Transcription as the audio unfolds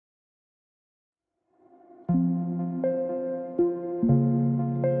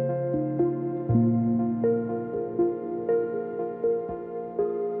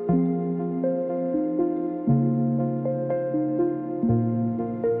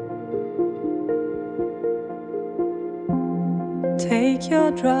take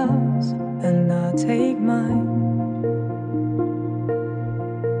your drugs and I'll take mine.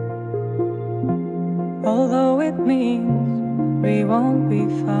 Although it means we won't be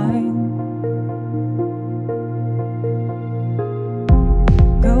fine.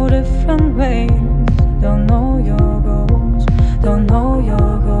 Go different ways, don't know your goals, don't know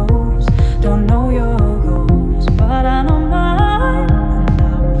your goals, don't know your goals, but I know mine and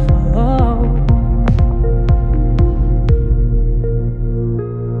I will follow.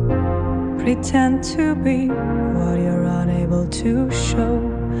 Pretend to be what you're unable to show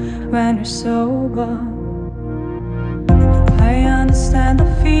when you're sober. I understand the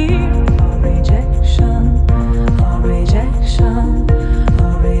fear of rejection, of rejection,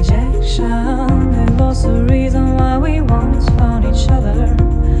 of rejection. It was the reason why we once found each other.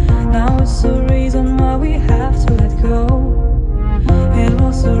 Now it's the reason why we have to let go. It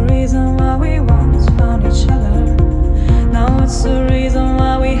was the reason why we once found each other. Now it's the reason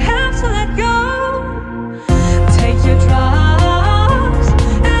why we have to let go. Take your drugs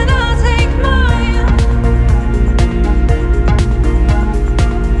and I'll take mine.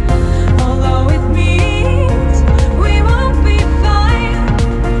 Although it means we won't be fine.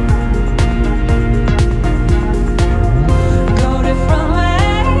 Go different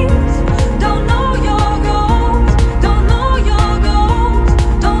ways, don't know your goals, don't know your goals,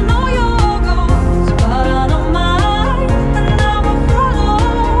 don't know your goals, but I know mine and I will follow,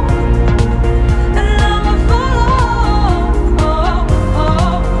 and I will follow.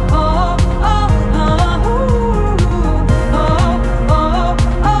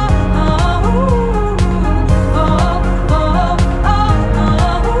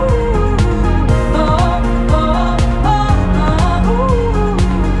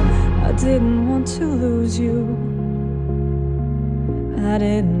 I didn't want to lose you. I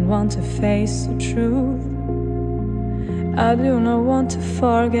didn't want to face the truth. I do not want to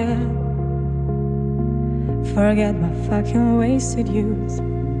forget my fucking wasted youth.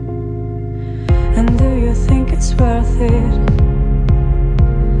 And do you think it's worth it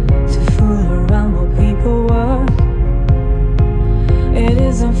to fool around while people work? It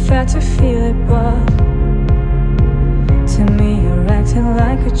isn't fair to feel it, but to me you're acting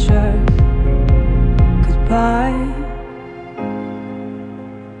like a jerk. Goodbye,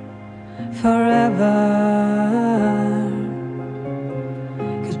 forever.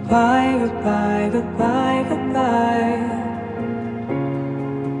 Goodbye, goodbye, goodbye.